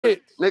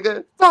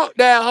nigga. Fuck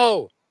that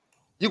hoe.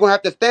 You gonna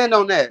have to stand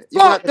on that.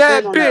 You gonna have Fuck to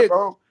stand that on that, bitch.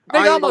 bro.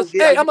 I Nigga, ain't gonna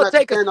get. You I'ma gonna have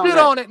to take a stand on shit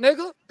that. on it,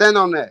 nigga. Stand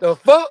on that. The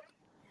fuck?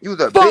 You's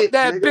a Fuck bitch,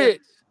 that nigga. bitch.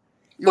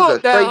 You's a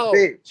Fuck that straight hoe.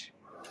 bitch.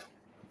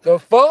 The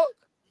fuck?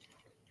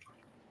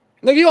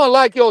 Nigga, you don't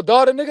like your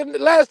daughter, nigga.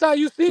 Last time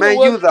you seen her Man,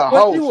 was you's a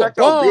when hoe. she was Shut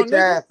your born, bitch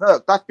nigga. ass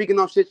up. Stop speaking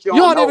on shit you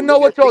You don't don't know, even know nigga.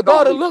 what your Speak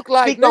on daughter me. look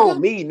like, Speak on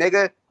nigga. me,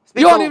 nigga.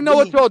 You Speak don't even on know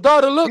what me. your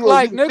daughter look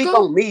like, You speak nigga.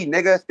 on me,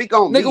 nigga. Speak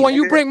on Nigga, me, when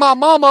you nigga. bring my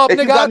mama up,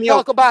 If you nigga, I got me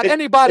on talk about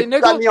anybody, if you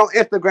got nigga. me on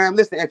Instagram,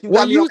 listen, if you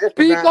got When me on you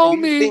speak Instagram, nigga, on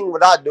you me, seen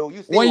what I do.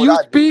 You seen when what you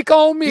I do. speak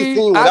on You me,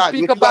 seen what I I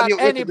do. speak If you got me about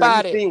on Instagram,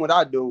 you anybody. seen what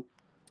I do.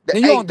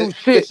 Then you don't do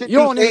The shit. shit You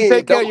you don't even saying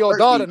take care of don't your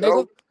hurt me, daughter,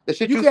 bro. nigga. The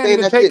shit You you can't saying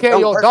even that take shit care of don't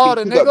your hurt me.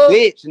 daughter, You's a nigga.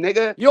 bitch,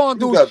 nigga. You don't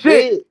You's do a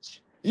shit. bitch.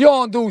 You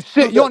don't do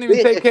shit. You's You a don't even bitch.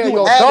 take If care of you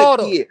your had a daughter.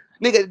 kid,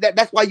 nigga,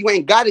 that's why you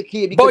ain't got a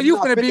kid Boy, because you're you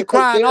not finna fit be to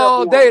take crying care of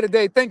all one. day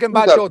today thinking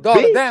You's about a your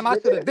daughter. bitch, Damn, I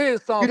should have nigga.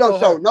 did You something don't for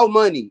show her. no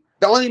money.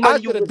 The only I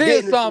money you should have was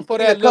did getting is something from for Tina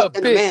that little Cup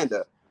and bitch.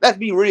 Amanda. Let's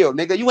be real,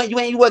 nigga. You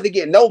wasn't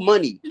getting no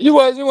money.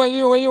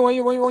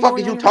 The fuck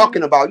is you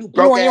talking about? You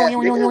broke ass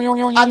nigga.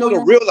 I know the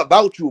real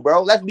about you,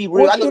 bro. Let's be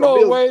real. I What know you the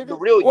know, real, Wavy? the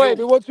real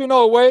Wavy, you. what you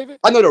know, Wavy?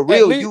 I know the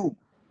At real least, you.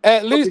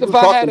 at Fuck least is if you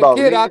I had talking a about,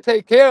 kid, I'd nigga?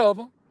 take care of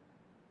him.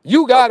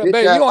 You A got a bitch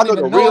baby. You ass. I don't know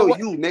the even know real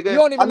what. you, You nigga.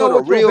 don't I even know know the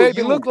what your real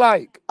baby look you.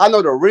 like. I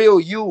know the real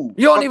you.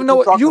 You don't Fuck even is know you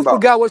what. talking You about?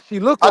 forgot what she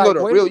look I know like,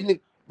 the real Wavy. you.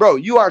 Bro,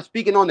 you are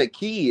speaking on the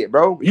kid,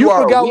 bro. You You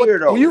are a forgot what.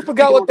 weirdo. You You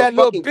forgot speaking what on the that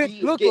little fucking bitch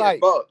kids look getting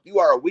like. fucked. You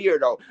are a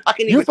weirdo. I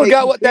can't You even take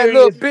forgot you what that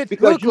little serious bitch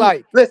because look you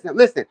like.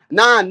 listen.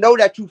 Now I know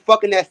that you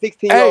fucking that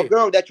 16-year-old Hey,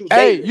 girl that you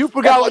hey, dating. you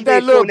That's forgot why what you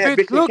that ain't little showing that bitch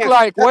bitch in the look camera.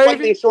 like, That's why you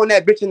Wavy. ain't showing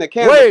that bitch in the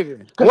camera. Wavy,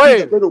 Cause she's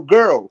a Wavy. little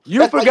girl.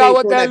 You That's why you forgot ain't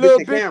what showing that that bitch little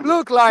in bitch camera.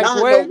 look like, Now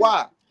I know Wavy.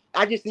 why.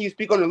 I just seen you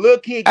speak on the little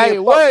kid getting Hey,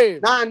 fucked.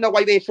 Wavy. Now I know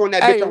why you ain't showing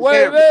that bitch Hey, on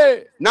camera.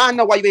 Wavy. Now I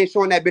know why you ain't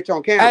showing that bitch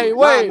on camera. Hey,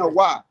 Now I know Wavy.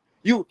 why.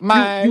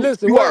 Man,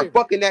 listen, You are Wavy.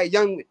 fucking that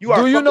young. You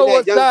are Do you fucking know that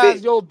what young size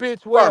bitch. your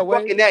bitch You are wear,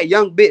 fucking Wavy? that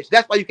young bitch.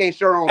 That's why you can't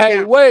show her on Hey,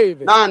 camera.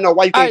 Wavy. Now I know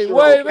why you can't Hey, show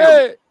her on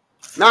camera. Wavy.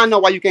 Now I know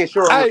why you can't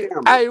show her on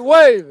camera. Hey,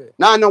 Wavy.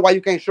 Now I know why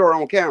you can't show her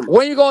on camera.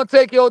 When you gonna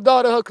take your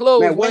daughter her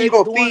clothes, Man, when you Wavy?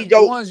 gonna The one, feed the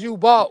your ones you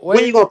bought,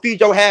 when you Wavy. gonna feed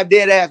your half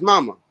dead ass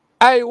mama?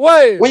 Hey,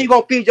 When you Wavy.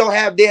 gonna feed your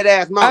half dead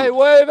ass Hey, mama?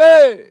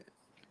 Wavy.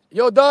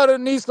 Your daughter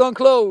needs some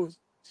clothes.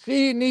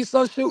 She needs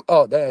some shoes.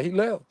 Oh, damn, he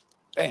left.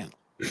 Damn.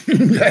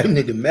 That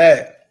nigga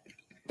mad.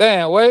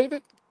 Damn,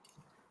 Wavy.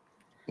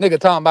 Nigga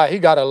talking about he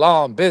got a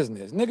lawn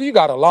business. Nigga, you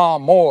got a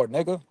lawn more,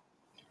 nigga.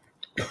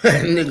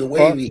 That nigga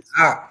Fuck. Wavy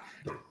hot.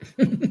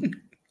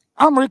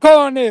 I'm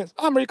recording this.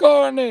 I'm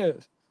recording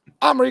this.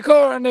 I'm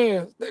recording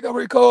this. Nigga,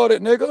 record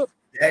it, nigga.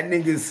 That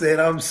nigga said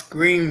I'm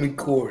screen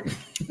recording.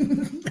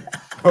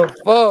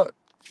 Fuck.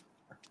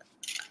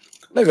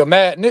 Nigga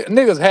mad.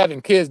 Niggas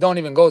having kids don't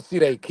even go see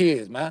their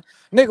kids, man.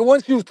 Nigga,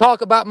 once you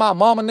talk about my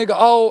mama, nigga,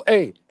 oh,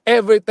 hey,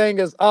 everything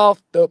is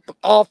off the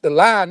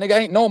line. Nigga,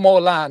 ain't no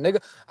more line,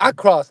 nigga. I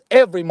cross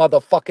every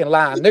motherfucking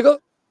line, nigga.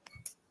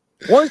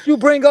 Once you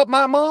bring up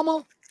my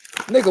mama,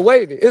 nigga,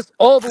 wavy. It's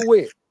over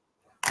with.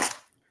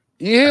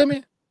 You hear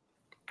me?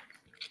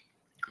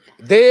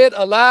 Dead,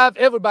 alive,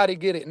 everybody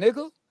get it,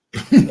 nigga.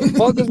 The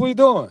fuck is we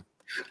doing?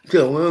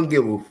 So we don't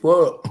give a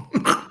fuck.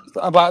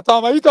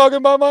 You talking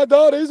about my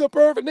daughter? He's a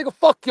perfect nigga.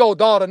 Fuck your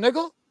daughter,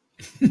 nigga.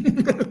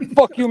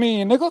 Fuck you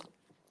mean, nigga?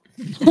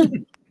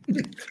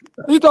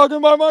 You talking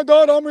about my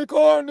daughter? I'm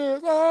recording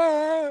this.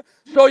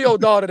 Show your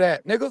daughter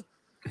that, nigga.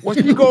 When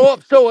she grow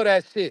up, show her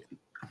that shit.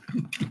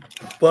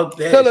 Fuck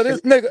Tell that her shit.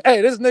 this nigga,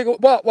 hey, this nigga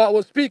what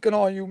was speaking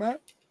on you, man.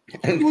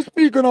 He was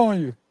speaking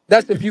on you.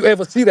 That's if you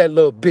ever see that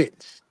little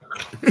bitch.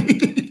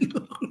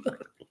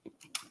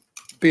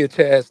 Bitch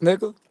ass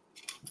nigga.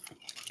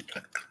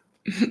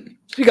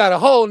 She got a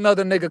whole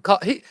nother nigga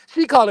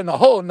she calling a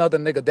whole nother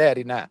nigga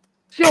daddy now.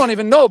 She don't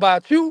even know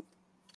about you.